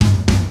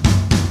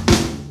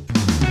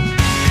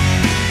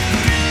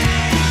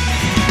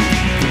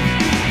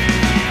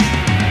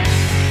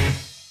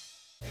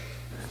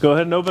Go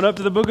ahead and open up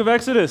to the book of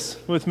Exodus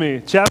with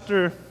me.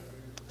 Chapter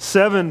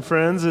 7,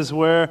 friends, is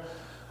where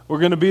we're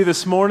going to be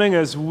this morning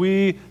as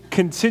we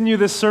continue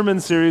this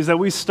sermon series that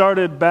we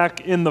started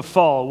back in the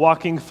fall,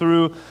 walking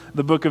through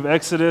the book of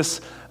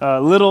Exodus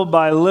little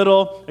by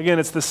little. Again,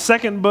 it's the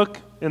second book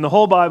in the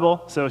whole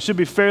Bible, so it should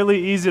be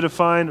fairly easy to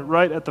find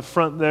right at the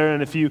front there.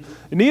 And if you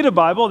need a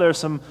Bible, there's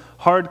some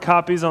hard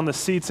copies on the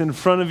seats in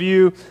front of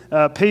you.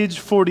 Page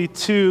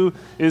 42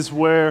 is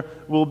where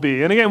we'll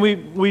be. And again,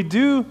 we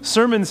do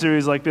sermon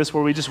series like this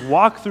where we just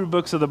walk through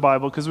books of the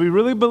Bible because we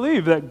really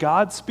believe that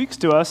God speaks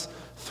to us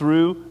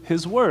through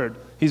His Word.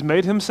 He's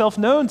made Himself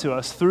known to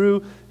us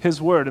through His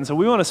Word. And so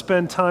we want to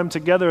spend time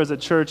together as a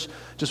church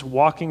just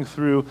walking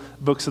through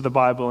books of the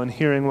Bible and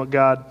hearing what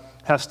God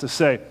has to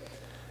say.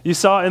 You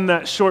saw in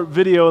that short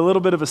video a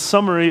little bit of a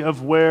summary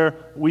of where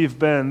we've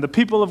been. The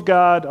people of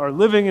God are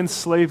living in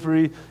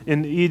slavery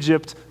in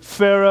Egypt.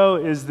 Pharaoh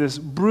is this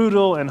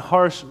brutal and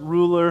harsh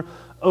ruler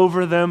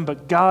over them,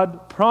 but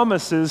God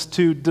promises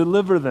to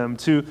deliver them,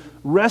 to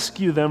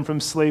rescue them from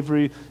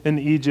slavery in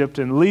Egypt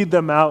and lead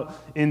them out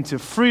into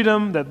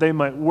freedom that they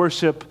might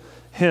worship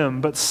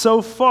Him. But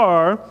so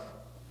far,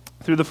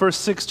 through the first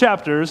 6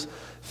 chapters,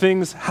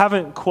 things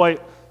haven't quite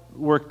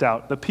worked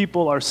out. The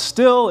people are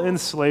still in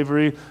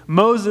slavery.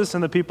 Moses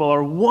and the people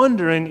are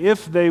wondering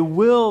if they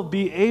will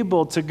be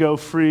able to go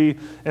free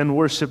and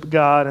worship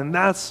God, and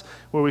that's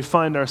where we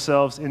find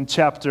ourselves in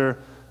chapter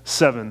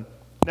 7.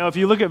 Now, if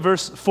you look at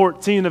verse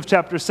 14 of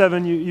chapter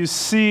 7, you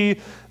see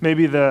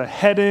maybe the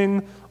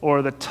heading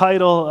or the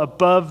title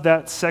above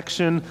that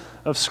section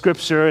of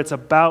Scripture. It's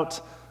about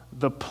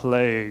the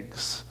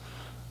plagues.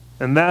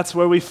 And that's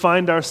where we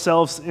find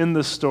ourselves in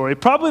the story.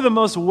 Probably the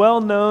most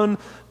well-known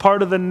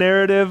part of the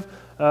narrative,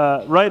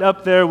 right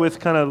up there with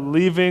kind of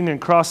leaving and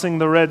crossing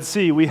the Red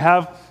Sea. We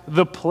have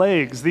the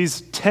plagues,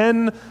 these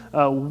 10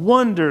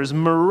 wonders,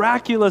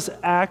 miraculous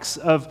acts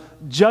of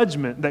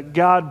judgment that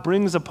God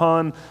brings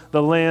upon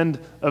the land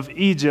of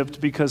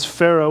Egypt because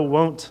Pharaoh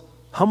won't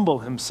humble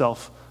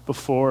himself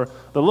before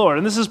the Lord.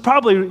 And this is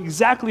probably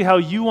exactly how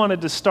you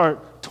wanted to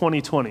start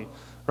 2020,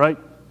 right?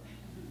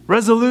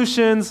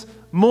 Resolutions,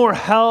 more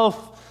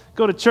health,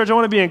 go to church. I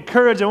want to be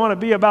encouraged. I want to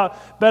be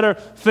about better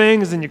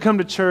things. And you come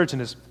to church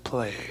and it's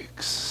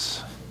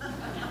plagues.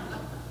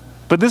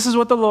 But this is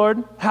what the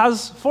Lord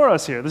has for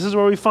us here. This is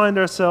where we find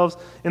ourselves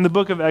in the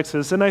book of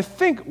Exodus. And I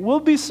think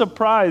we'll be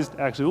surprised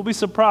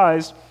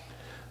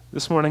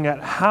this morning at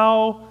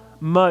how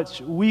much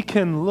we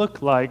can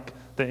look like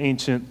the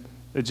ancient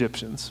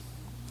Egyptians.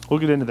 We'll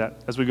get into that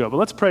as we go. But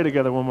let's pray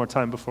together one more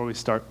time before we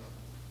start.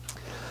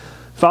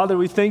 Father,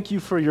 we thank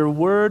you for your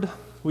word.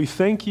 We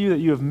thank you that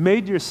you have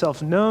made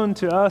yourself known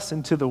to us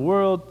and to the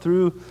world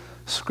through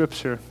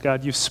Scripture.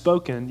 God, you've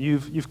spoken,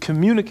 you've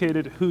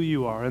communicated who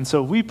you are. And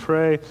so we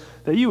pray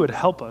that you would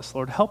help us,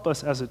 Lord. Help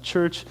us as a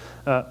church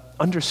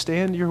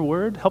understand your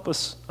word. Help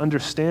us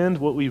understand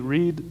what we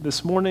read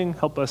this morning.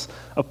 Help us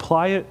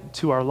apply it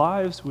to our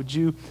lives. Would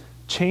you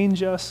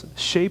change us,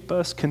 shape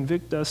us,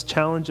 convict us,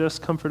 challenge us,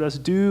 comfort us?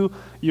 Do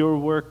your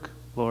work,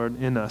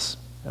 Lord, in us.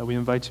 We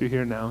invite you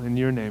here now in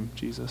your name,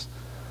 Jesus.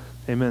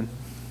 Amen.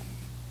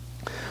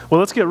 Well,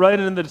 let's get right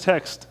into the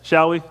text,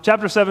 shall we?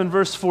 Chapter 7,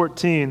 verse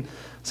 14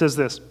 says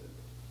this.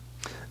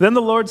 Then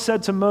the Lord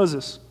said to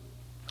Moses,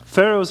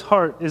 Pharaoh's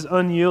heart is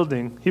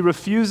unyielding. He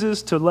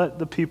refuses to let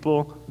the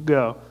people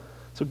go.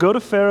 So go to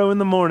Pharaoh in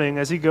the morning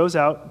as he goes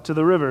out to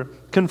the river.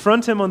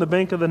 Confront him on the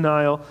bank of the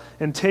Nile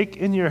and take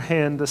in your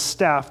hand the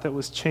staff that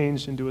was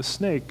changed into a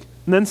snake.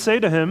 And then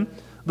say to him,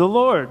 the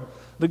Lord,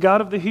 the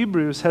God of the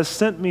Hebrews, has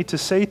sent me to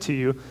say to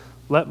you,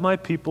 let my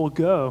people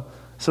go,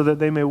 so that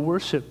they may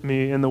worship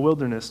me in the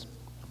wilderness.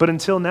 But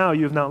until now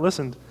you have not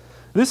listened.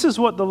 This is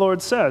what the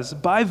Lord says.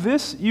 By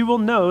this you will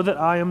know that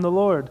I am the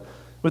Lord.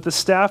 With the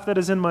staff that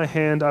is in my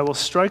hand, I will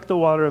strike the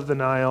water of the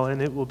Nile,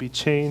 and it will be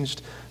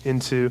changed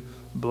into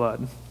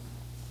blood.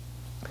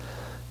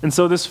 And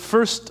so this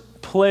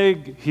first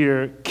plague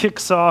here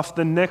kicks off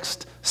the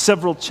next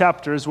several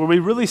chapters where we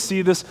really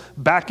see this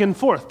back and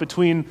forth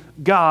between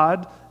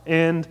God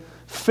and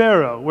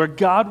Pharaoh, where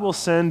God will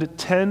send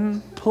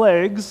 10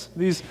 plagues,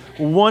 these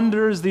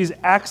wonders, these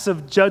acts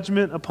of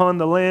judgment upon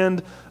the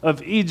land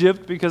of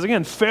Egypt, because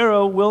again,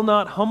 Pharaoh will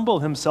not humble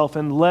himself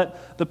and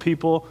let the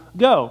people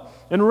go.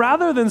 And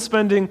rather than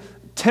spending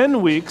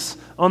 10 weeks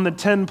on the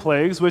 10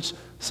 plagues, which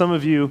some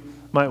of you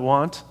might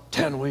want,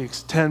 10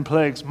 weeks, 10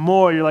 plagues,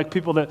 more. You're like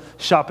people that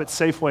shop at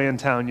Safeway in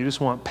town. You just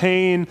want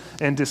pain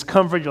and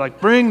discomfort. You're like,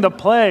 bring the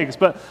plagues.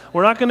 But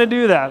we're not going to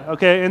do that,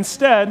 okay?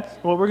 Instead,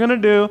 what we're going to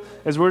do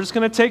is we're just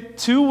going to take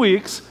 2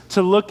 weeks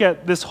to look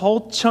at this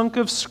whole chunk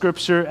of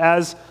Scripture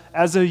as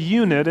a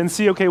unit and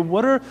see, okay,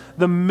 what are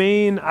the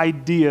main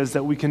ideas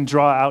that we can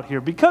draw out here?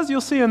 Because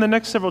you'll see in the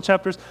next several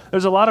chapters,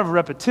 there's a lot of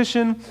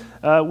repetition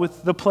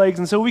with the plagues.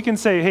 And so we can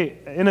say, hey,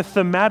 in a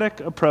thematic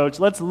approach,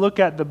 let's look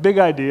at the big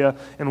idea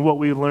and what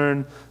we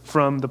learn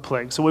from the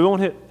plague. So we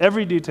won't hit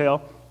every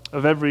detail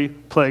of every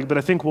plague, but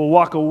I think we'll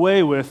walk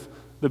away with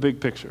the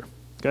big picture,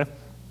 okay?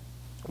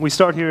 We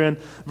start here in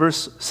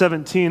verse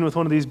 17 with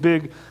one of these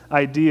big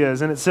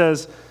ideas, and it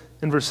says,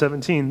 in verse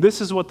 17,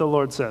 this is what the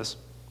Lord says.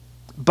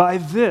 By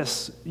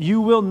this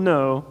you will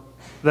know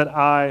that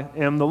I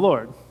am the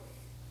Lord.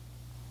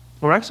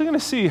 We're actually going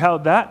to see how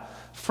that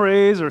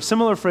phrase or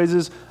similar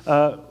phrases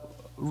are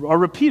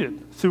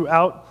repeated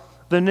throughout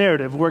the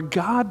narrative, where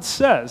God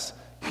says,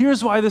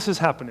 here's why this is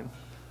happening.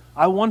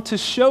 I want to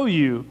show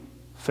you,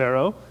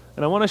 Pharaoh,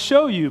 and I want to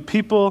show you,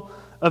 people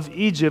of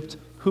Egypt,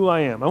 who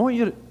I am. I want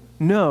you to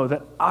know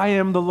that I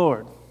am the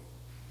Lord.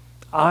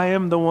 I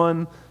am the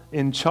one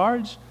in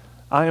charge.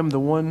 I am the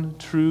one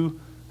true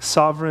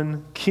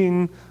sovereign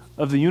king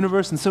of the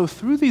universe. And so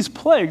through these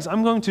plagues,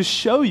 I'm going to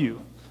show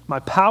you my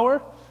power.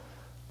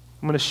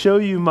 I'm going to show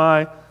you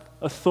my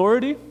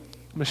authority.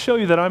 I'm going to show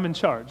you that I'm in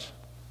charge.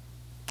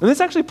 And this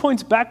actually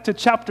points back to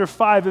chapter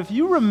 5. If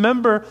you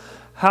remember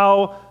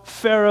how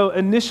Pharaoh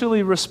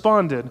initially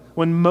responded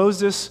when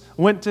Moses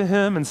went to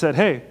him and said,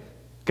 hey,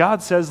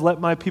 God says, let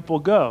my people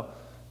go.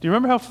 Do you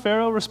remember how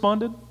Pharaoh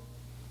responded?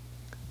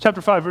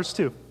 Chapter 5, verse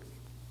 2.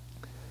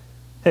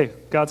 Hey,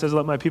 God says,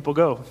 let my people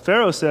go.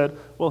 Pharaoh said,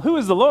 well, who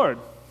is the Lord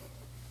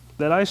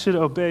that I should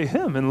obey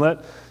him and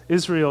let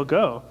Israel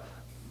go?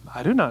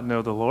 I do not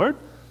know the Lord,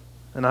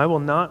 and I will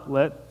not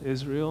let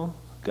Israel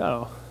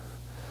go.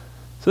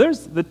 So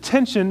there's the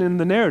tension in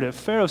the narrative.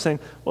 Pharaoh saying,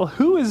 well,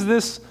 who is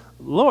this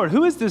Lord?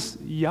 Who is this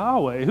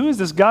Yahweh? Who is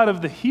this God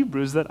of the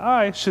Hebrews that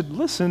I should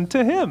listen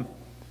to him?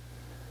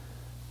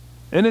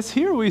 And it's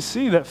here we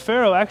see that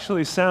Pharaoh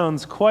actually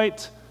sounds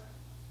quite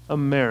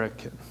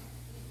American.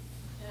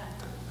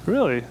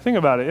 Really, think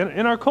about it.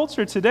 In our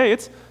culture today,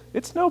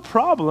 it's no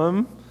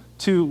problem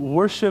to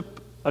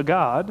worship a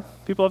God.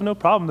 People have no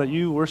problem that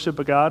you worship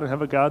a God and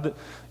have a God that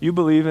you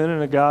believe in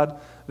and a God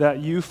that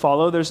you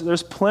follow.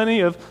 There's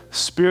plenty of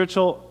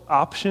spiritual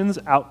options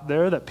out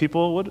there that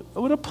people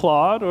would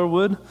applaud or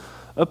would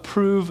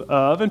approve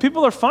of. And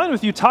people are fine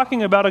with you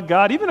talking about a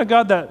God, even a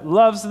God that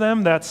loves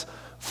them, that's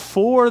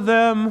for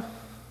them,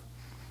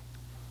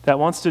 that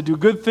wants to do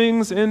good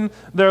things in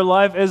their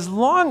life, as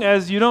long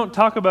as you don't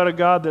talk about a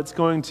God that's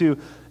going to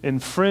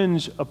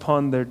infringe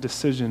upon their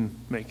decision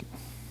making.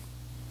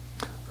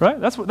 Right?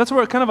 That's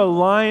where kind of a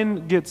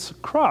line gets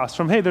crossed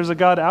from, hey, there's a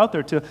God out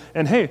there to,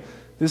 and hey,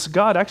 this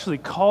God actually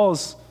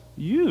calls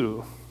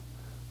you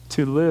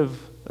to live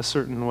a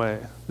certain way.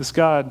 This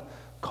God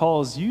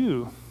calls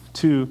you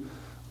to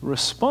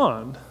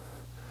respond.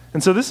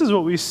 And so this is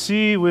what we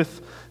see with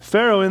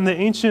Pharaoh in the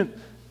ancient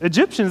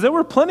Egyptians. There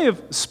were plenty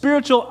of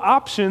spiritual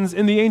options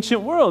in the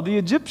ancient world. The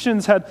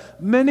Egyptians had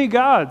many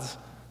gods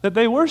that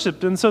they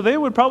worshiped. And so they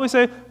would probably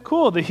say,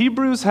 cool, the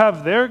Hebrews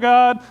have their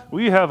God,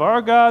 we have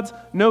our gods,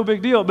 no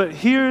big deal. But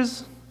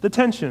here's the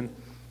tension.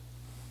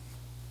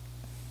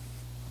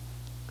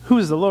 Who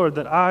is the Lord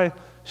that I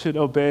should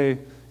obey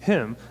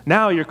him?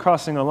 Now you're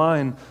crossing a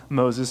line,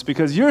 Moses,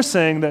 because you're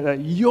saying that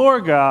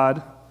your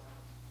God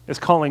is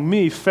calling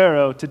me,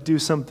 Pharaoh, to do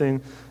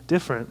something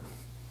different.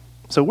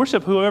 So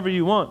worship whoever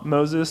you want,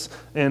 Moses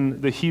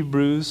and the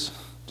Hebrews.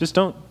 Just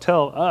don't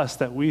tell us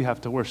that we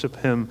have to worship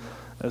him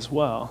as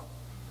well.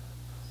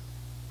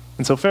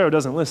 And so Pharaoh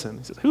doesn't listen.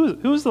 He says,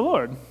 who is the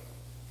Lord?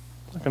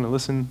 I'm not going to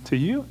listen to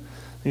you.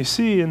 And you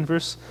see in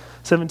verse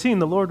 17,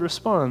 the Lord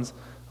responds.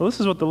 Well, this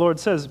is what the Lord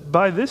says.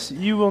 By this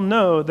you will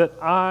know that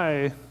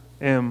I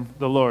am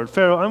the Lord.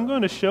 Pharaoh, I'm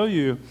going to show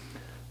you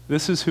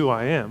this is who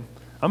I am.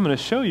 I'm going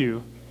to show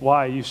you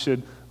why you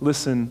should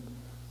listen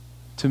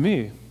to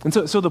me. And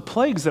so the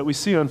plagues that we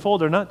see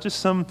unfold are not just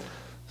some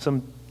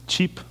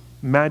cheap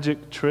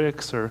magic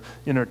tricks or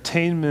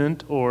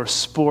entertainment or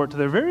sport.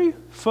 They're very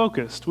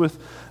focused with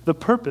the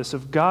purpose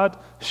of God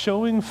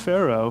showing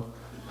Pharaoh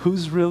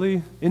who's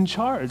really in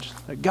charge.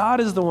 That God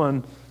is the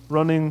one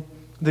running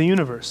the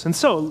universe. And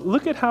so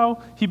look at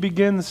how he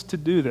begins to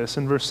do this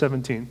in verse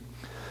 17.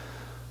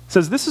 It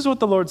says, this is what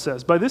the Lord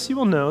says, by this you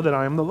will know that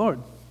I am the Lord.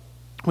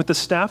 With the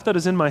staff that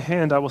is in my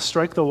hand, I will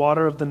strike the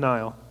water of the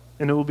Nile,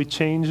 and it will be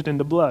changed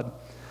into blood.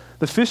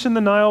 The fish in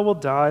the Nile will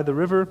die, the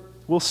river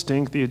will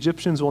stink, the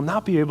Egyptians will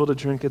not be able to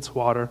drink its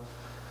water.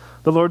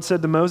 The Lord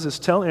said to Moses,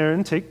 tell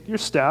Aaron, take your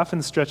staff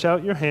and stretch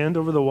out your hand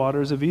over the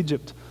waters of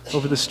Egypt,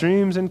 over the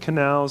streams and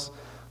canals,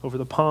 over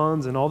the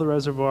ponds and all the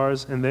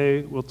reservoirs, and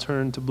they will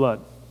turn to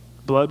blood.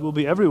 Blood will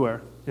be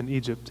everywhere in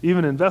Egypt,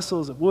 even in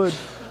vessels of wood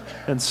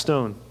and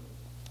stone.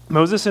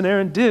 Moses and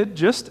Aaron did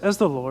just as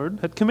the Lord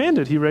had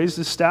commanded. He raised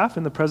his staff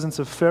in the presence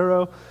of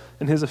Pharaoh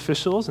and his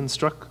officials and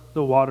struck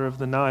the water of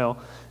the Nile,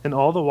 and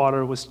all the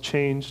water was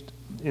changed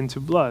into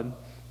blood.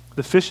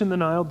 The fish in the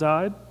Nile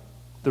died.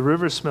 The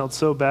river smelled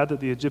so bad that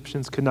the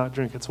Egyptians could not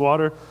drink its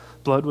water.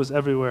 Blood was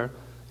everywhere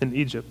in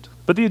Egypt.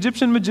 But the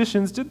Egyptian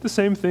magicians did the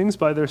same things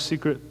by their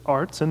secret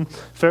arts, and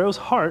Pharaoh's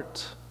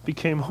heart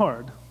became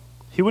hard.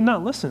 He would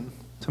not listen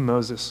to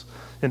Moses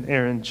and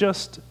Aaron,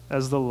 just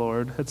as the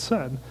Lord had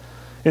said.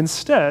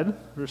 Instead,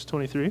 verse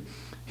 23,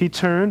 he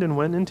turned and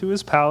went into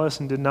his palace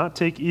and did not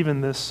take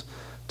even this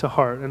to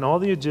heart. And all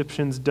the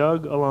Egyptians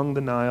dug along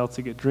the Nile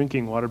to get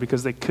drinking water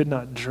because they could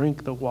not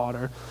drink the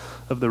water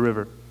of the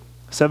river.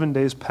 7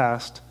 days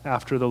passed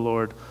after the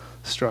Lord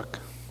struck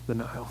the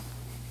Nile.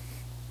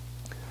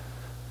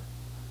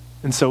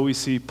 And so we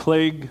see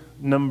plague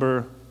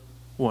number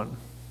one.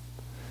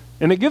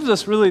 And it gives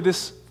us really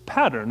this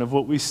pattern of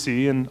what we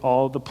see in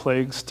all the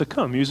plagues to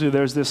come. Usually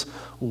there's this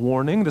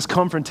warning, this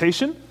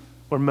confrontation,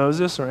 where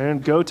Moses or Aaron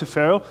go to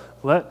Pharaoh,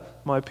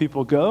 let my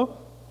people go.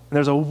 And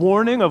there's a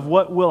warning of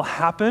what will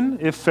happen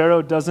if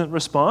Pharaoh doesn't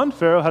respond.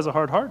 Pharaoh has a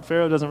hard heart.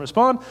 Pharaoh doesn't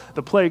respond.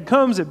 The plague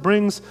comes. It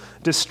brings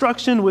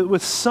destruction.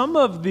 With some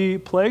of the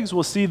plagues,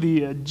 we'll see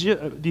the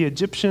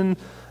Egyptian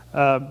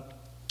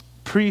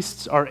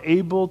priests are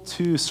able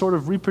to sort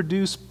of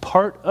reproduce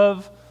part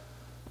of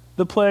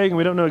the plague, and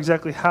we don't know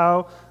exactly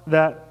how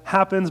that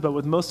happens, but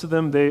with most of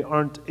them, they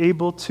aren't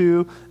able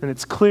to, and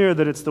it's clear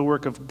that it's the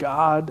work of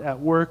God at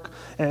work.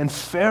 And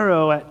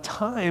Pharaoh, at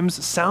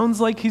times, sounds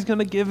like he's going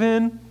to give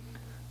in,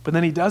 but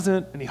then he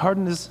doesn't, and he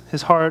hardens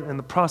his heart, and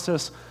the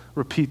process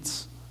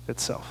repeats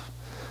itself.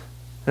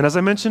 And as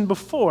I mentioned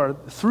before,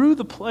 through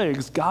the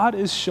plagues, God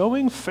is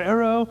showing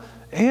Pharaoh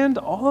and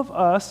all of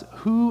us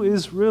who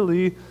is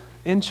really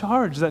in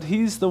charge, that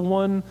he's the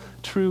one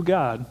true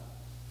God.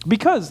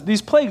 Because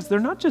these plagues, they're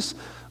not just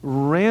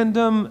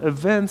random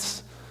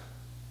events,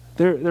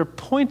 they're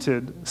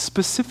pointed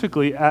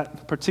specifically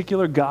at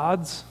particular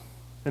gods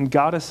and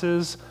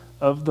goddesses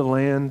of the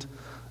land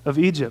of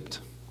Egypt.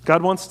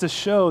 God wants to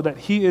show that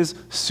he is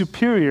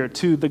superior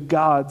to the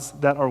gods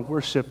that are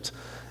worshipped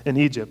in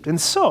Egypt. And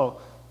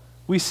so,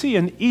 we see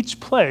in each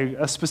plague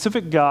a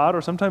specific god,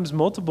 or sometimes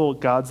multiple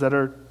gods, that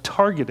are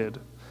targeted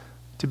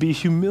to be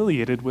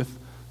humiliated with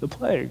the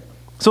plague.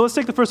 So let's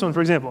take the first one,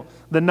 for example,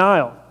 the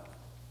Nile.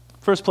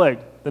 First plague,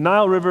 the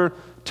Nile River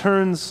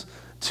turns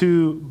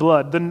to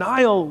blood. The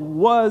Nile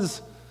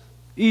was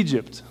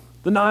Egypt.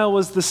 The Nile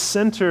was the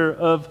center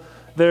of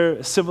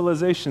their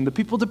civilization. The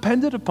people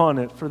depended upon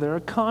it for their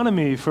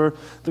economy, for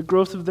the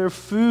growth of their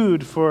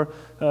food, for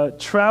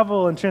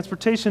travel and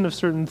transportation of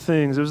certain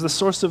things. It was the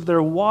source of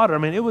their water. I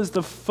mean, it was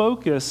the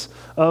focus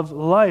of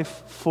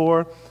life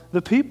for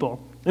the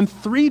people. And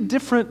 3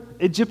 different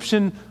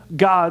Egyptian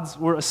gods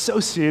were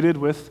associated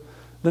with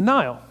the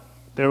Nile.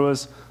 There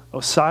was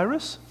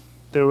Osiris,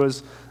 there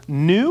was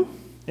Nu,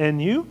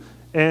 N-U,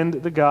 and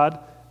the god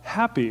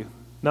Happy,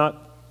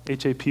 not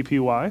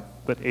H-A-P-P-Y,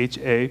 but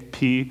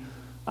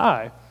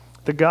H-A-P-I.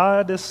 The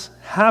goddess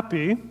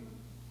Happy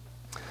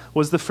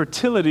was the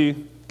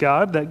fertility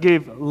god that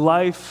gave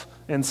life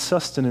and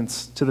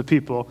sustenance to the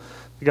people,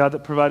 the God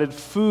that provided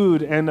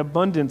food and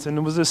abundance, and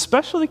it was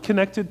especially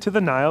connected to the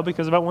Nile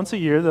because about once a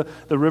year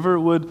the river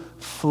would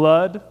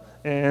flood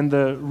and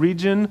the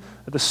region,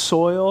 the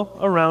soil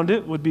around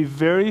it would be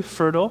very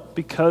fertile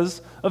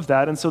because of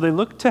that. And so they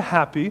looked to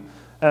Happy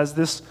as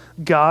this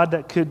God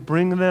that could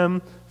bring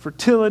them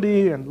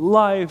fertility and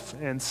life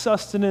and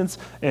sustenance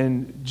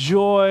and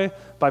joy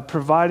by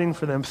providing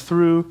for them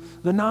through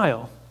the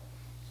Nile.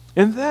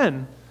 And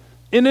then,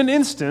 in an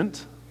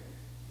instant,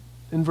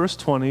 in verse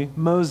 20,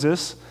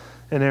 Moses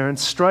and Aaron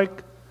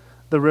strike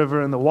the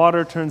river and the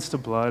water turns to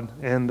blood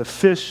and the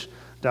fish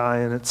die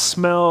and it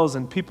smells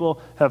and people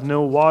have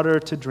no water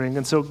to drink.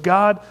 And so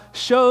God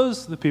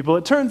shows the people,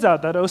 it turns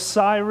out that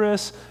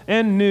Osiris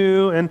and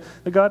Nu and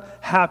the god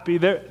Happy,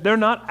 they're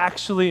not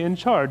actually in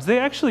charge. They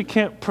actually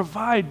can't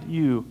provide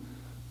you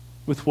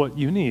with what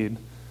you need.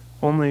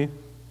 Only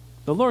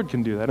the Lord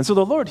can do that. And so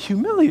the Lord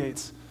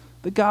humiliates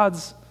the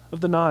gods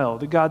of the Nile,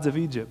 the gods of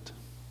Egypt.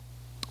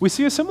 We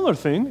see a similar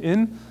thing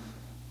in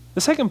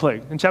the second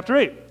plague, in chapter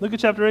 8. Look at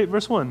chapter 8,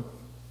 verse 1.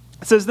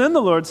 It says, "Then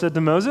the Lord said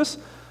to Moses,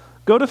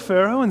 'Go to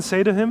Pharaoh and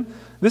say to him,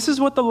 this is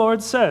what the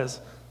Lord says,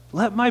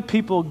 let my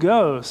people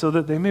go so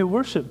that they may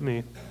worship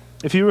me.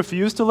 If you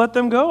refuse to let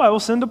them go, I will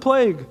send a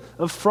plague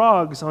of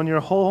frogs on your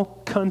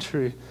whole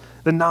country.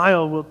 The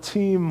Nile will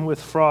teem with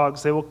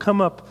frogs. They will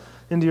come up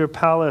into your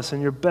palace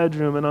and your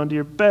bedroom and onto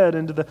your bed,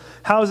 into the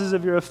houses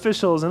of your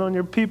officials and on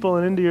your people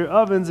and into your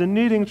ovens and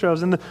kneading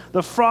troughs. And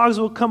the frogs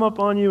will come up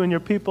on you and your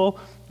people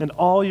and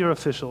all your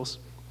officials.'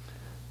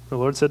 The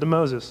Lord said to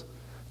Moses,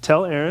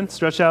 'Tell Aaron,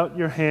 stretch out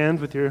your hand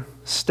with your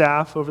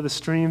staff over the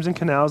streams and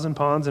canals and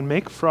ponds and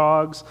make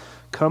frogs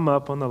come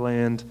up on the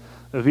land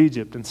of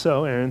Egypt.' And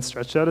so Aaron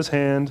stretched out his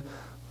hand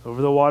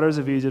over the waters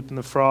of Egypt, and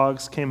the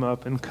frogs came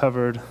up and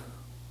covered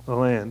the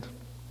land."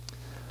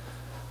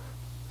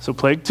 So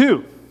plague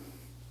 2,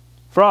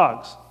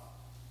 frogs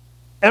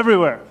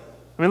everywhere.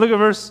 I mean, look at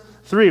verse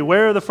 3.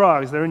 Where are the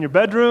frogs? They're in your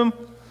bedroom.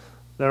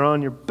 They're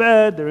on your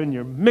bed. They're in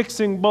your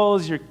mixing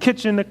bowls, your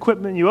kitchen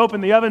equipment. You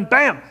open the oven,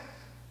 bam!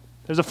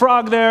 There's a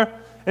frog there,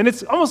 and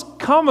it's almost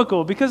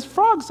comical because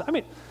frogs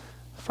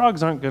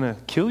aren't going to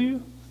kill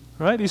you,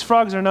 right? These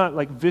frogs are not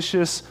like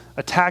vicious,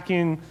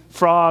 attacking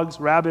frogs,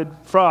 rabid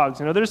frogs.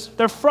 You know,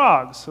 they're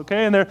frogs,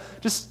 okay? And they're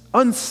just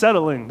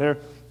unsettling. They're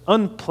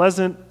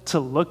unpleasant to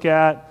look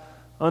at,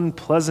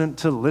 unpleasant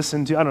to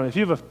listen to. I don't know, if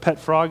you have a pet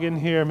frog in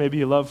here, maybe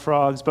you love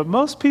frogs, but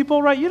most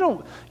people, right, you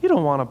don't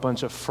want a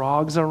bunch of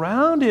frogs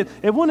around.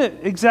 It wouldn't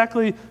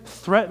exactly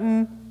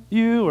threaten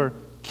you or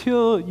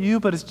kill you,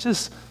 but it's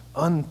just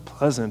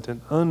unpleasant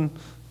and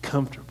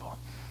uncomfortable.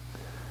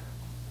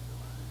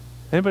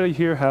 Anybody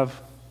here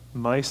have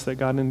mice that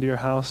got into your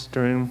house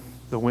during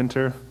the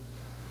winter?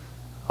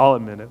 I'll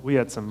admit it. We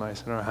had some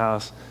mice in our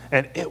house,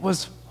 and it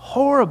was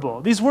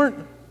horrible. These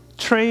weren't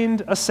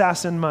trained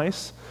assassin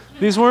mice.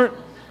 These weren't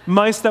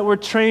mice that were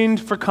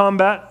trained for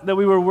combat, that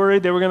we were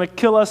worried they were going to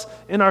kill us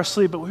in our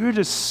sleep, but we were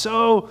just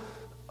so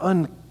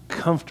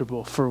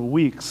uncomfortable for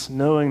weeks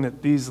knowing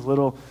that these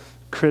little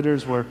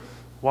critters were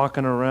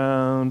walking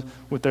around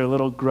with their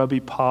little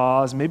grubby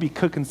paws, maybe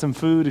cooking some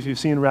food. If you've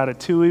seen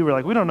Ratatouille, we're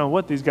like, we don't know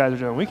what these guys are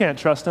doing. We can't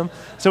trust them.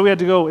 So we had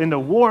to go into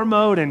war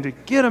mode and to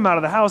get them out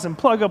of the house and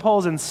plug up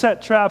holes and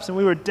set traps, and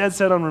we were dead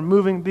set on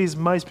removing these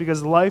mice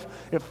because life,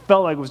 it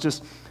felt like it was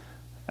just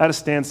at a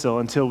standstill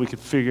until we could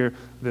figure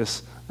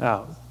this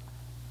out.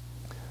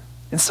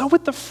 And so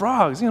with the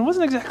frogs, it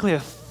wasn't exactly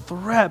a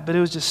threat, but it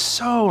was just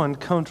so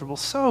uncomfortable,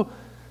 so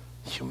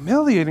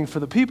humiliating for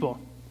the people.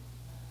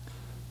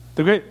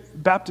 The great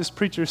Baptist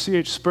preacher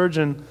C.H.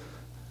 Spurgeon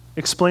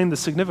explained the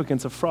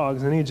significance of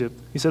frogs in Egypt.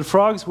 He said,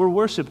 frogs were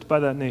worshipped by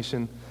that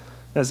nation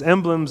as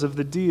emblems of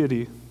the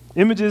deity.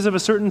 Images of a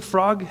certain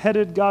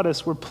frog-headed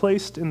goddess were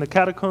placed in the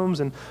catacombs,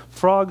 and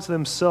frogs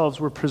themselves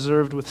were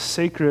preserved with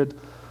sacred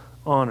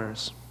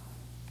honors.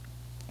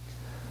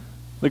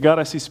 The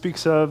goddess he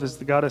speaks of is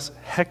the goddess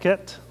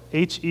Heket,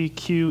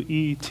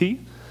 Hequet,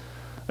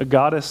 a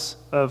goddess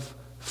of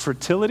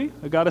fertility,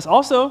 a goddess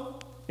also,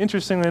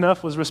 interestingly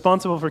enough, was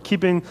responsible for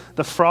keeping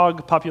the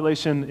frog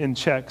population in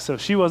check. So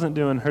she wasn't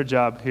doing her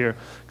job here,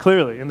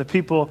 clearly, and the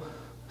people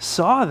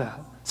saw that.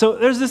 So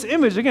there's this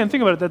image, again,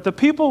 think about it, that the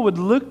people would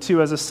look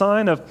to as a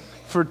sign of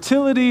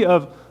fertility,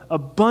 of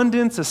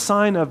abundance, a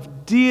sign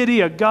of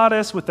deity, a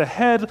goddess with the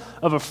head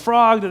of a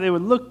frog that they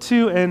would look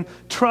to and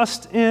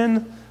trust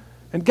in.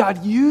 And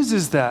God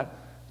uses that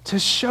to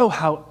show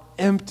how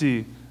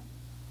empty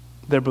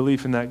their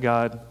belief in that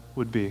God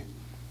would be.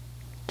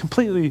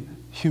 Completely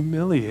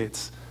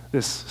humiliates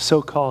this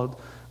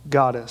so-called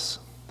goddess,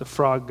 the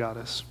frog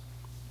goddess.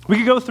 We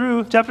could go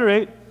through chapter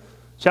 8,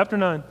 chapter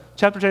 9,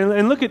 chapter 10,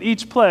 and look at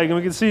each plague, and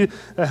we can see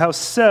how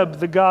Seb,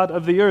 the god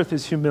of the earth,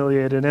 is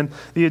humiliated, and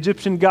the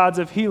Egyptian gods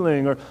of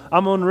healing, or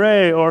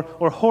Amun-Re, or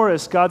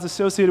Horus, gods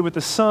associated with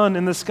the sun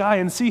and the sky,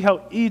 and see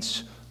how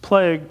each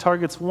plague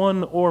targets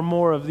one or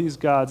more of these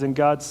gods, and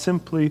God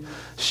simply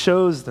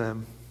shows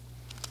them.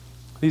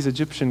 These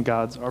Egyptian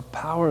gods are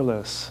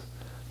powerless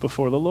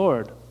before the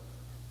Lord.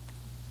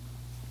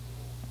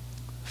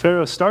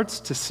 Pharaoh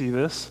starts to see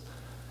this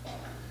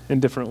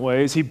in different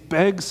ways. He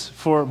begs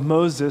for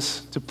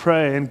Moses to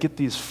pray and get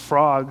these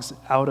frogs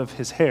out of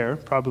his hair,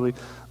 probably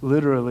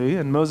literally,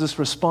 and Moses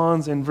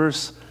responds in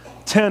verse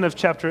 10 of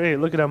chapter 8.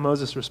 Look at how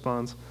Moses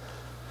responds.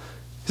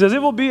 He says,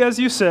 "It will be as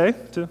you say,"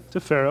 to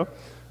Pharaoh,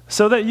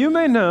 "so that you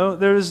may know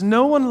there is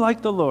no one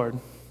like the Lord,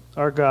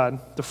 our God.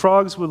 The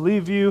frogs will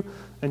leave you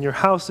and your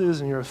houses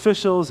and your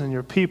officials and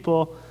your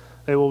people.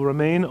 They will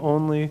remain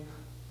only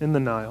in the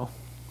Nile."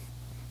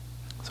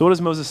 So what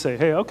does Moses say?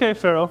 Hey, okay,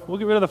 Pharaoh, we'll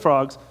get rid of the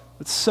frogs,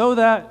 but so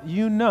that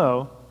you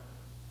know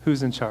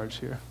who's in charge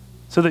here,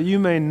 so that you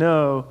may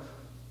know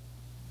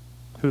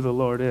who the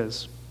Lord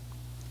is.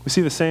 We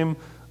see the same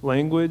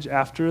language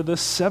after the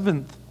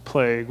seventh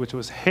plague, which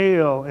was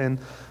hail and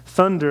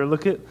thunder.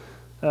 Look at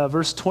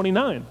verse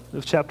 29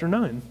 of chapter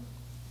 9.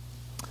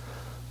 It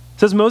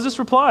says, Moses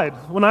replied,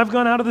 "When I've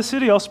gone out of the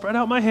city, I'll spread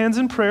out my hands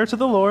in prayer to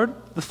the Lord.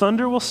 The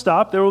thunder will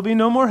stop. There will be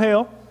no more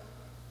hail,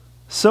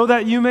 so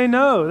that you may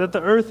know that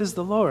the earth is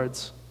the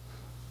Lord's.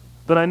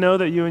 But I know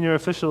that you and your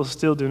officials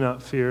still do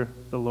not fear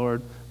the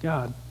Lord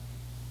God."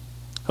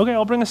 Okay,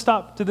 I'll bring a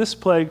stop to this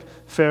plague,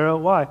 Pharaoh.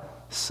 Why?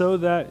 So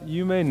that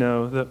you may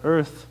know the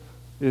earth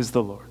is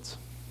the Lord's.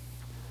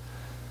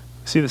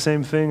 We see the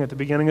same thing at the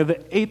beginning of the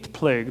eighth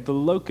plague, the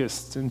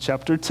locusts, in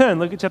chapter 10.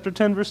 Look at chapter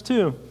 10, verse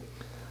 2.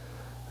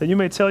 "That you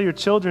may tell your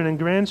children and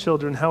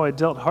grandchildren how I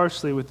dealt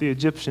harshly with the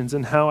Egyptians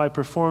and how I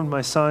performed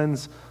my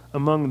signs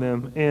among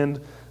them,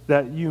 and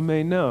that you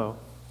may know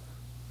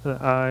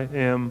that I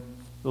am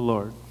the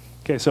Lord."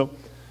 Okay, so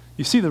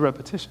you see the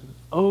repetition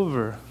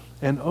over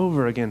and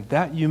over again.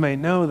 That you may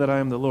know that I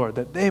am the Lord,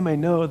 that they may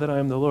know that I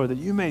am the Lord, that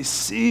you may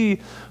see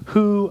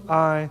who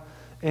I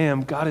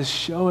am. God is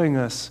showing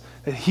us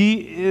that He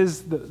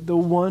is the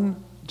one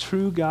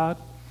true God,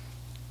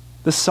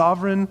 the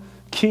sovereign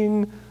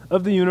King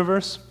of the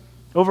universe,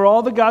 over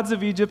all the gods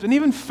of Egypt, and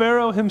even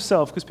Pharaoh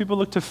himself, because people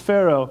look to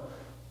Pharaoh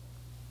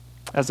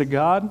as a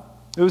god.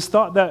 It was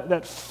thought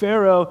that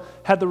Pharaoh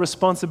had the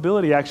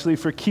responsibility, actually,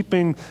 for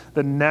keeping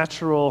the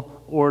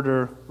natural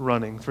order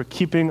running, for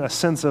keeping a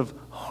sense of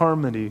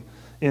harmony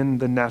in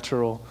the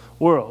natural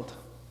world.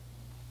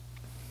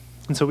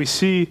 And so we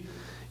see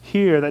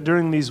here that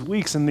during these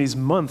weeks and these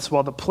months,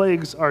 while the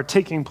plagues are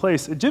taking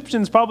place,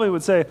 Egyptians probably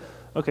would say,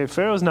 okay,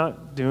 Pharaoh's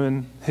not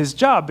doing his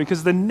job,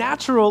 because the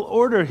natural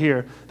order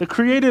here, the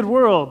created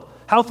world,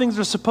 how things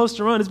are supposed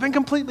to run, has been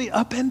completely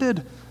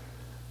upended.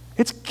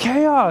 It's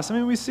chaos. I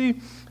mean, we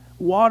see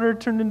water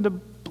turned into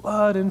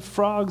blood, and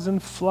frogs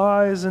and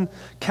flies and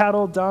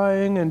cattle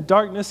dying, and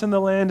darkness in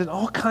the land, and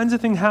all kinds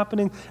of things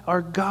happening.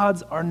 Our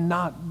gods are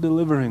not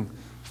delivering.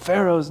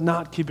 Pharaoh's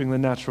not keeping the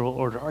natural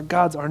order. Our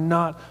gods are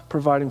not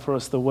providing for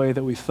us the way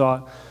that we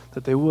thought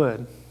that they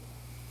would.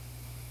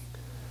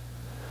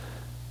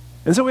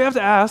 And so we have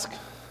to ask,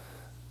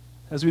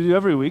 as we do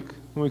every week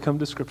when we come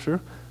to Scripture,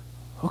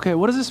 Okay,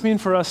 what does this mean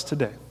for us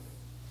today?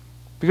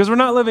 Because we're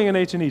not living in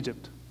ancient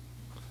Egypt.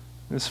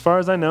 As far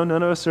as I know,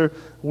 none of us are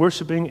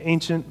worshiping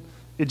ancient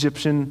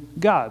Egyptian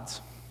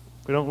gods.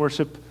 We don't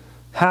worship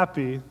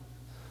Happy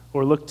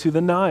or look to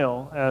the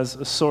Nile as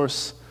a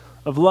source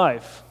of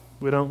life.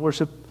 We don't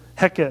worship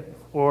Heket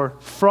or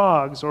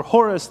frogs or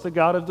Horus, the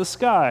god of the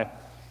sky.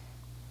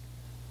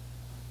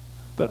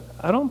 But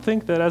I don't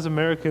think that as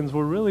Americans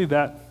we're really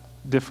that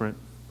different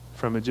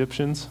from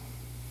Egyptians.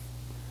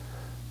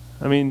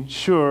 I mean,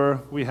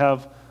 sure, we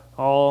have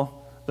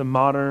all the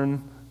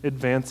modern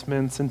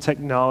advancements in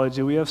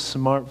technology. We have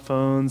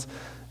smartphones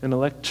and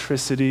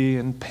electricity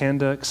and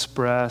Panda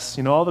Express,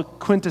 all the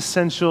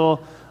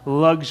quintessential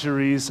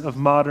luxuries of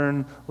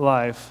modern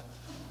life.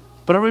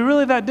 But are we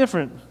really that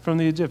different from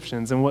the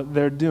Egyptians and what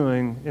they're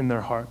doing in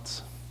their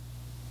hearts?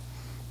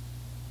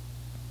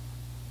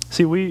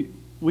 See, we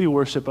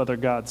worship other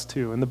gods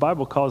too, and the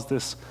Bible calls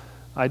this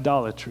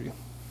idolatry.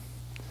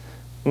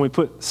 When we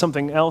put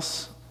something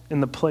else in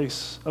the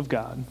place of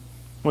God.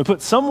 When we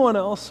put someone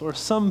else or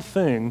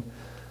something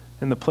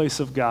in the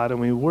place of God and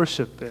we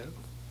worship it.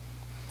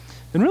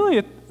 And really,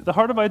 at the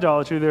heart of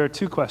idolatry, there are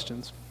two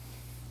questions.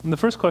 And the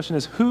first question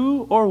is,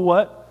 who or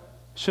what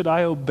should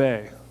I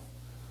obey?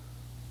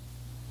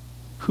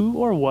 Who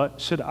or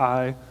what should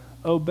I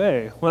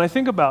obey? When I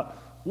think about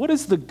what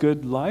is the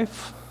good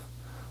life?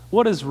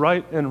 What is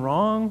right and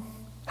wrong?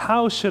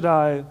 How should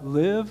I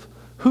live?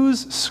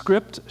 Whose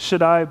script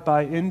should I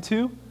buy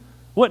into?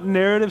 What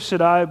narrative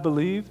should I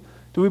believe?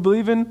 Do we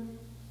believe in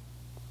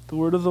the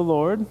word of the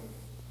Lord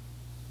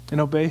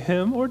and obey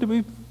Him? Or do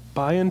we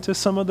buy into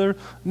some other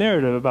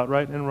narrative about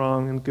right and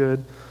wrong and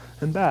good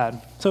and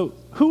bad? So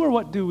who or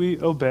what do we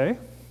obey?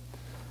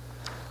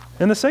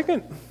 And the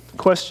second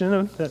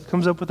question that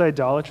comes up with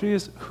idolatry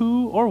is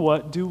who or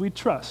what do we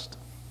trust?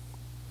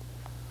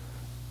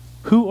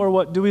 Who or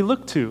what do we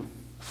look to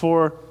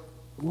for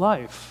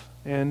life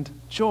and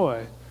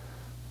joy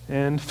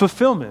and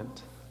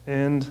fulfillment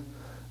and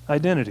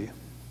identity?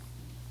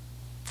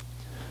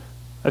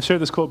 I've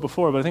shared this quote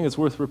before, but I think it's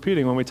worth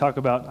repeating when we talk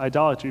about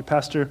idolatry.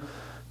 Pastor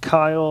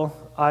Kyle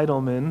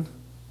Idleman,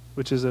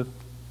 which is a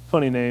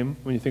funny name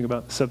when you think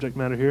about the subject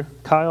matter here.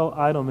 Kyle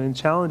Idleman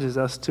challenges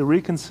us to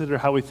reconsider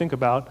how we think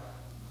about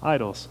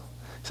idols.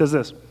 He says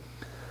this: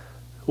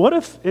 what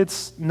if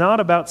it's not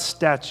about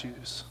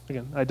statues?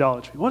 Again,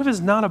 idolatry. What if it's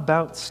not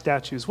about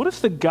statues? What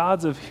if the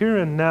gods of here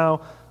and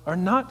now are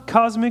not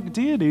cosmic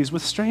deities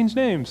with strange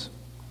names?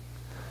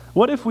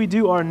 What if we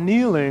do our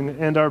kneeling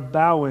and our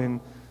bowing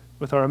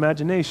with our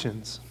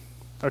imaginations,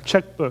 our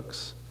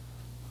checkbooks,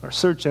 our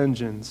search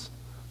engines,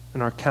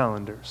 and our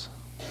calendars?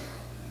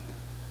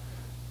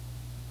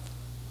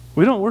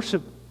 We don't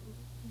worship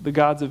the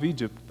gods of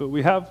Egypt, but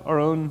we have our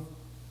own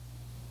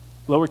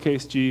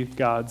lowercase g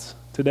gods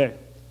today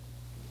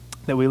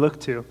that we look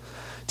to.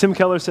 Tim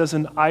Keller says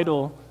an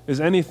idol is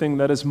anything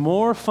that is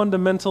more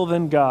fundamental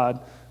than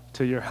God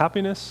to your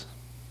happiness,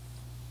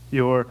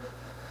 your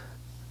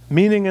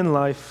meaning in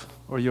life,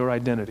 or your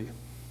identity.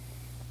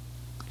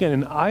 Again,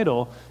 an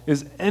idol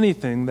is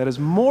anything that is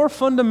more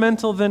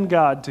fundamental than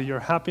God to your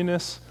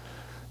happiness,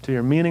 to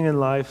your meaning in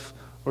life,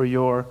 or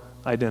your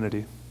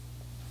identity.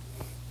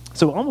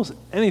 So almost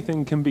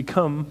anything can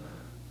become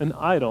an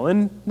idol,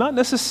 and not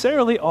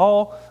necessarily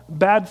all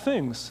bad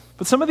things.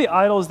 But some of the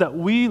idols that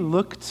we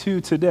look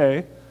to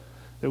today,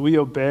 that we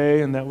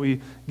obey and that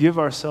we give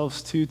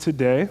ourselves to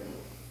today,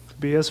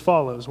 be as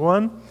follows.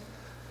 One,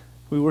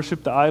 we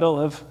worship the idol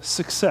of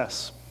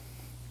success,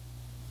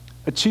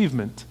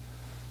 achievement.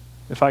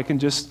 If I can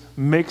just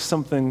make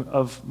something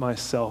of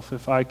myself,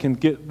 if I can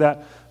get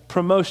that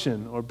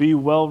promotion or be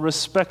well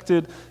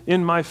respected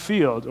in my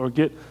field or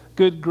get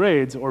good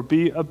grades or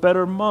be a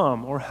better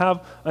mom or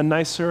have a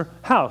nicer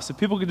house. If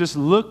people could just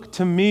look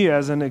to me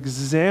as an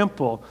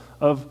example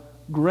of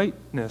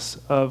greatness,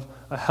 of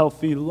a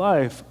healthy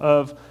life,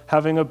 of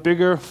having a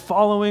bigger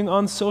following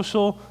on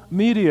social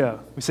media,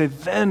 we say,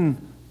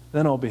 then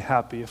I'll be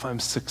happy if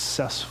I'm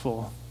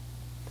successful.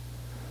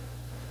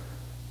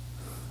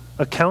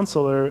 A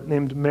counselor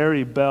named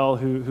Mary Bell,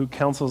 who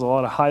counsels a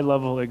lot of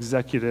high-level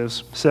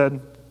executives, said,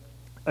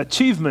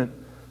 achievement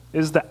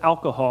is the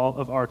alcohol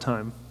of our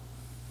time.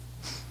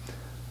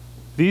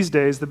 These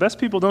days, the best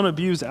people don't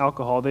abuse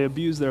alcohol, they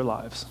abuse their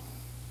lives.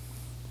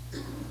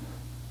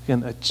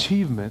 Again,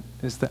 achievement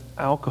is the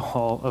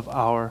alcohol of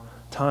our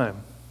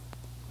time.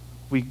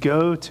 We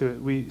go to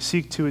it, we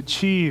seek to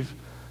achieve,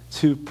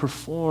 to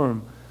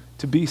perform,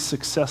 to be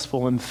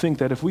successful, and think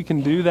that if we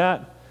can do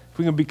that, if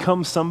we can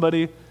become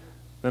somebody,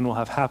 then we'll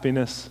have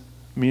happiness,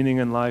 meaning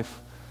in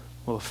life,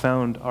 we'll have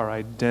found our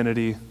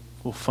identity,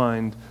 we'll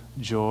find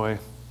joy.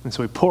 And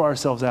so we pour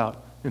ourselves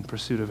out in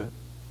pursuit of it.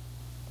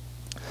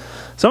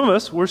 Some of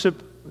us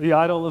worship the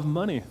idol of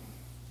money.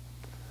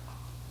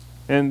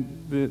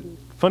 And the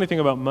funny thing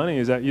about money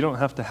is that you don't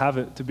have to have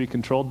it to be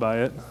controlled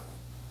by it.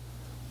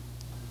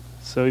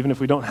 So even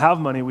if we don't have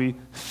money, we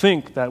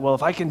think that, well,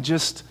 if I can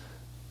just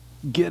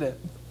get it,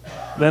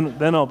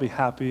 then I'll be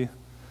happy.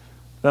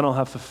 Then I'll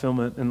have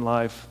fulfillment in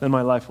life. Then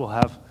my life will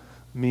have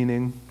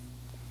meaning.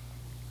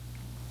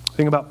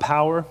 Think about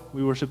power.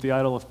 We worship the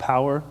idol of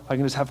power. I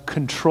can just have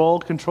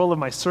control of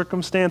my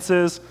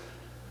circumstances,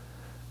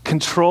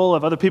 control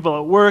of other people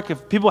at work.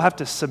 If people have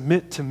to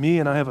submit to me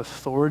and I have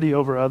authority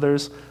over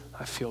others,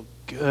 I feel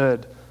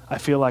good. I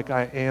feel like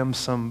I am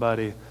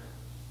somebody.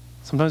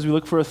 Sometimes we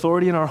look for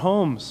authority in our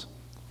homes,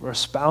 over our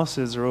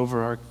spouses, or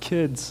over our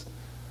kids.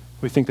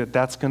 We think that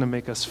that's going to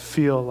make us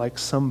feel like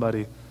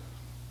somebody.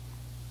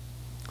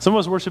 Some of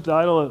us worship the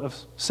idol of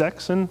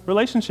sex and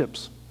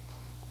relationships.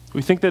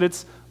 We think that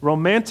it's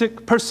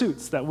romantic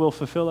pursuits that will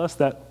fulfill us,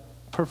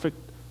 that perfect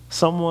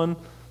someone,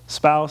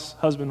 spouse,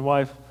 husband,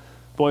 wife,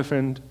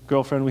 boyfriend,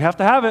 girlfriend. We have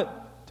to have it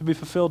to be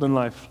fulfilled in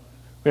life.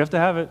 We have to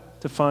have it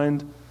to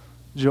find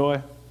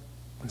joy.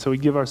 And so we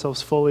give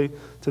ourselves fully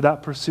to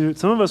that pursuit.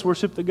 Some of us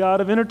worship the God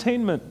of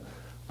entertainment,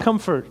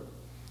 comfort,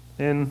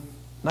 and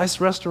nice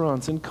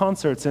restaurants and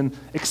concerts and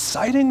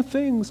exciting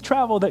things,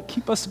 travel that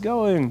keep us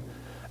going.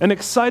 An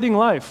exciting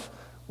life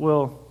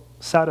will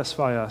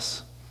satisfy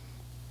us.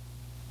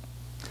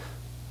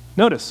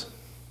 Notice,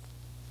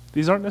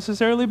 these aren't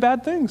necessarily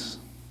bad things.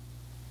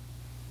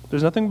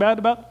 There's nothing bad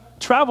about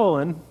travel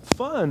and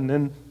fun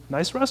and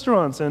nice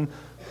restaurants and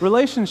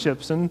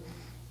relationships and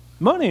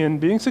money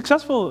and being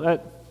successful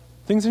at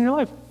things in your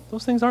life.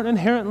 Those things aren't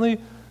inherently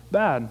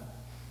bad.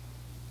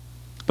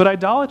 But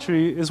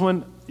idolatry is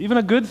when even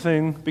a good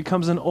thing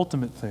becomes an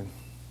ultimate thing.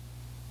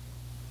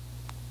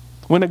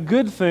 When a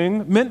good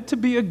thing, meant to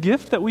be a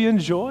gift that we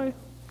enjoy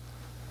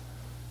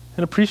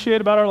and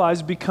appreciate about our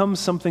lives, becomes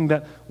something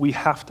that we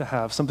have to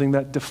have, something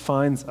that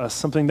defines us,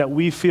 something that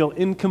we feel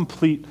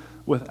incomplete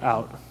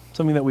without,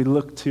 something that we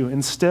look to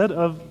instead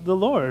of the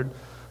Lord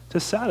to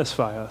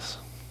satisfy us.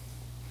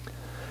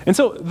 And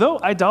so, though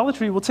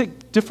idolatry will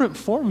take different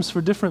forms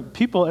for different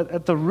people,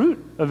 at the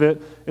root of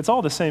it, it's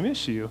all the same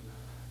issue.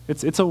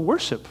 It's a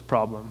worship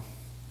problem.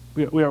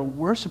 We are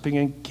worshiping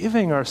and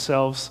giving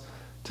ourselves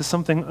to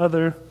something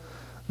other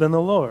than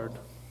the Lord.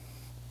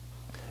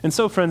 And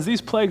so, friends,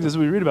 these plagues, as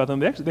we read about them,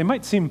 they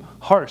might seem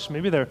harsh.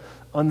 Maybe they're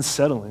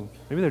unsettling.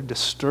 Maybe they're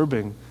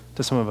disturbing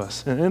to some of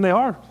us. And they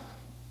are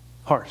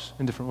harsh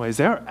in different ways.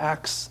 They are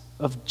acts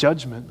of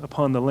judgment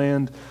upon the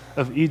land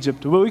of Egypt.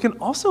 But we can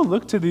also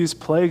look to these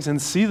plagues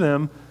and see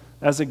them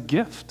as a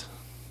gift.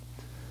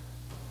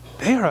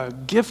 They are a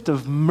gift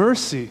of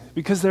mercy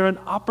because they're an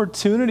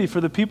opportunity for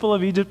the people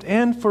of Egypt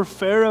and for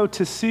Pharaoh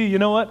to see, you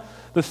know what?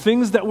 The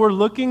things that we're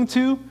looking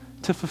to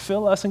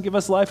fulfill us and give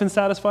us life and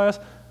satisfy us,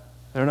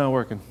 they're not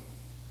working.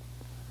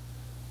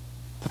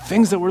 The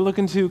things that we're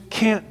looking to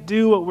can't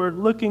do what we're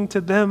looking to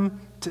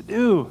them to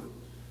do.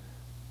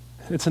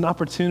 It's an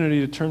opportunity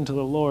to turn to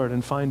the Lord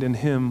and find in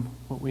Him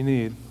what we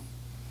need.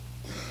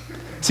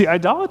 See,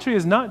 idolatry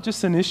is not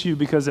just an issue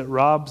because it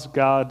robs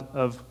God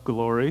of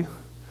glory.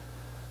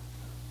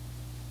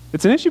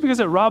 It's an issue because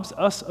it robs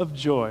us of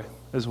joy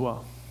as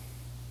well.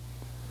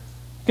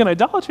 Again,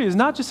 idolatry is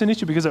not just an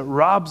issue because it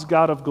robs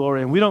God of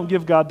glory and we don't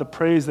give God the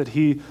praise that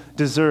He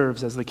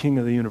deserves as the King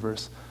of the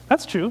universe.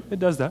 That's true, it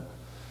does that.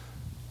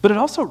 But it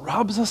also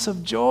robs us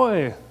of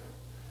joy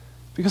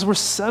because we're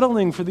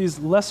settling for these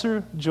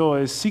lesser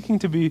joys, seeking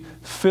to be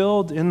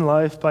filled in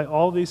life by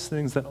all these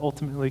things that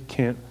ultimately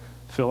can't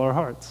fill our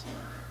hearts.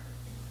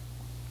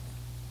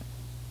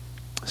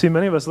 See,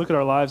 many of us look at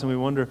our lives and we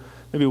wonder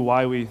maybe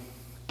why we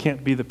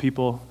can't be the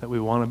people that we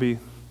want to be,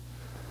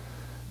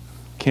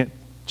 can't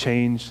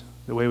change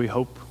the way we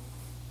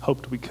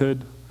hoped we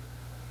could.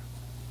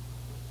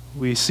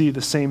 We see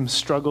the same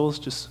struggles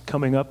just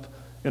coming up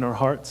in our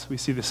hearts. We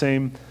see the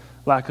same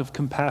lack of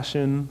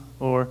compassion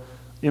or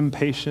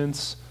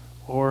impatience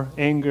or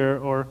anger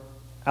or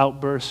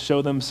outbursts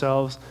show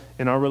themselves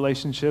in our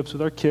relationships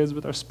with our kids,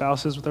 with our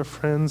spouses, with our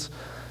friends,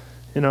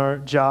 in our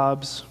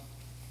jobs.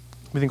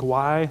 We think,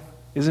 why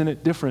isn't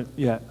it different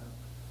yet?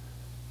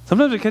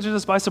 Sometimes it catches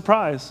us by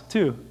surprise,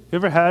 too. You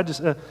ever had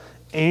just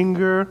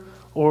anger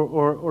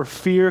or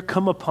fear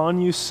come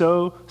upon you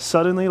so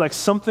suddenly, like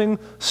something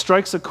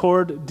strikes a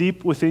chord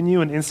deep within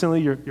you and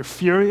instantly you're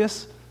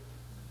furious?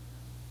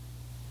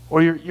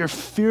 Or you're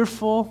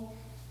fearful,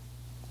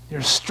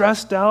 you're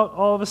stressed out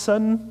all of a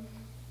sudden?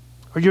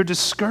 Or you're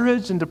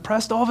discouraged and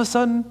depressed all of a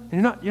sudden,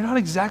 and you're not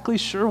exactly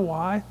sure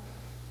why?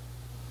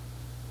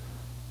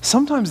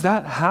 Sometimes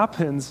that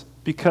happens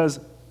because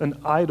an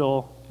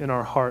idol in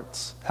our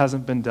hearts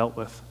hasn't been dealt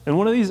with. And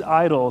one of these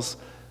idols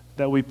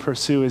that we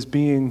pursue is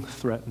being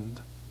threatened.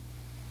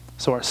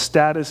 So our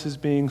status is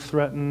being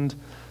threatened,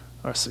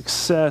 our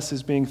success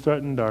is being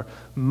threatened, our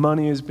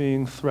money is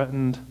being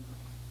threatened,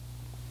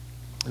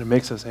 and it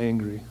makes us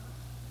angry,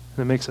 and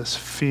it makes us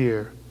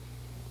fear.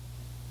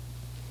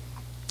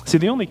 See,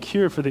 the only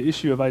cure for the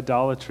issue of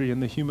idolatry in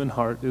the human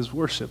heart is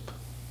worship.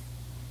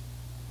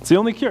 It's the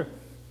only cure,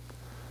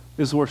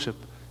 is worship,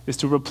 is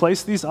to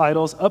replace these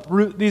idols,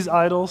 uproot these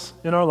idols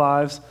in our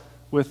lives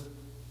with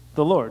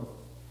the Lord,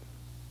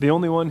 the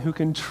only one who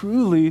can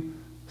truly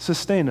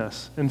sustain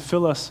us and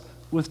fill us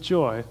with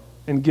joy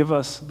and give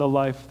us the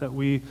life that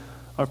we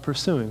are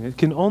pursuing. It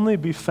can only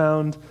be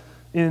found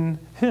in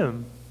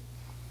Him.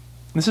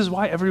 This is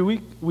why every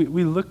week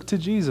we look to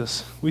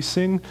Jesus. We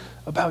sing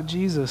about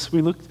Jesus.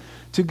 We look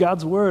to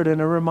God's word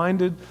and are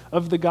reminded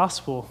of the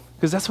gospel,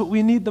 because that's what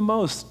we need the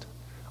most.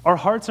 Our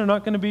hearts are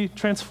not going to be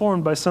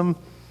transformed by some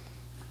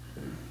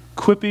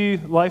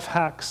quippy life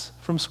hacks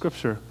from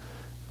Scripture.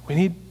 We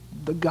need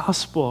the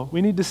gospel.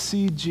 We need to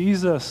see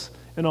Jesus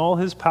in all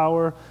his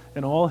power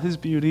and all his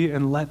beauty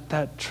and let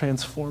that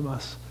transform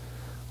us.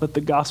 Let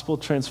the gospel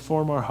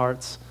transform our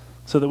hearts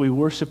so that we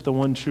worship the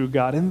one true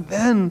God. And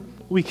then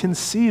we can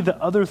see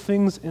the other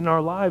things in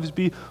our lives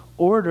be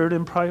ordered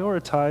and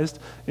prioritized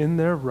in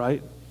their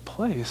right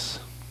place.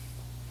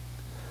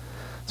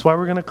 That's why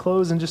we're going to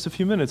close in just a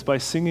few minutes by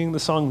singing the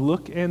song,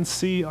 Look and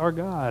See Our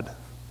God.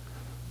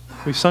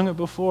 We've sung it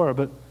before,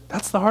 but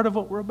that's the heart of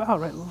what we're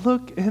about, right?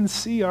 Look and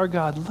see our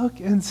God.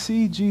 Look and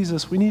see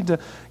Jesus. We need to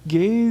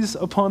gaze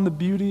upon the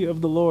beauty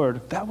of the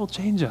Lord. That will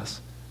change us.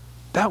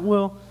 That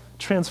will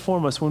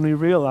transform us when we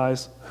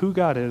realize who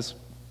God is,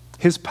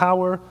 his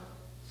power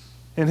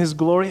and his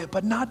glory,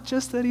 but not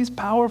just that he's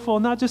powerful,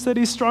 not just that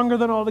he's stronger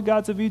than all the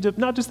gods of Egypt,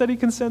 not just that he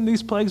can send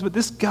these plagues, but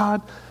this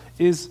God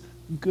is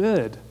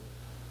good.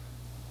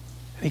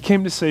 And he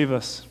came to save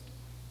us.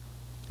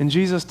 And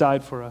Jesus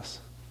died for us,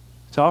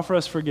 to offer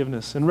us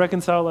forgiveness and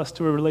reconcile us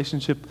to a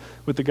relationship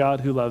with the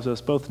God who loves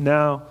us, both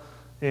now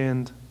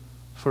and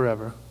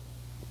forever.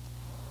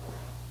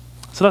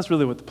 So that's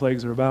really what the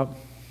plagues are about.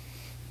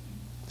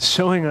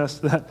 Showing us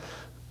that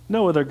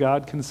no other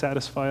God can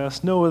satisfy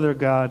us, no other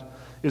God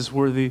is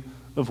worthy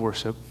of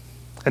worship.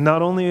 And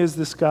not only is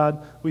this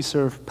God we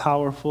serve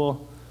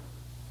powerful,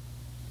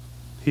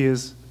 he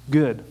is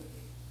good.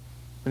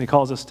 And he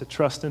calls us to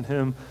trust in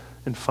him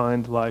and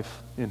find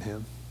life in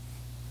him.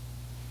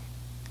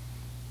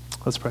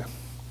 Let's pray.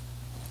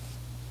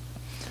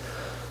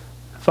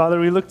 Father,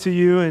 we look to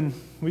you and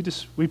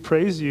we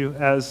praise you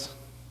as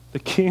the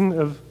King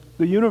of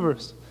the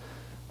universe.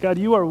 God,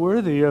 you are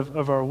worthy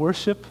of our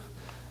worship,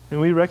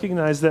 and we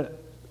recognize that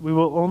we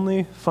will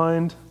only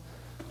find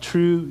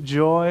true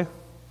joy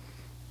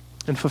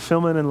and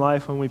fulfillment in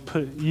life when we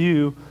put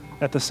you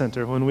at the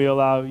center, when we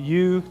allow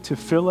you to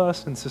fill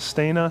us and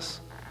sustain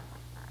us.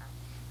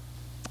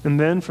 And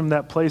then from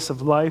that place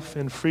of life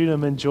and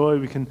freedom and joy,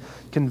 we can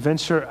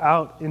venture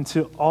out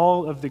into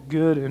all of the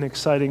good and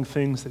exciting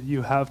things that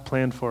you have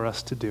planned for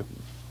us to do.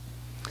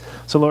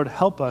 So Lord,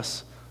 help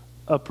us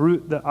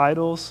uproot the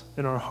idols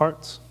in our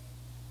hearts.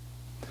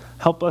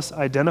 Help us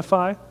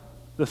identify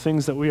the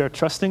things that we are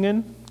trusting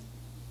in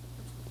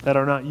that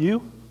are not you.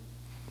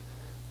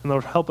 And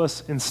Lord, help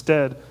us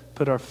instead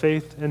put our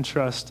faith and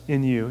trust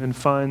in you and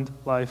find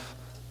life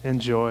and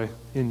joy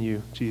in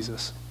you,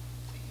 Jesus.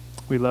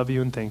 We love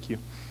you and thank you.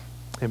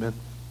 Amen.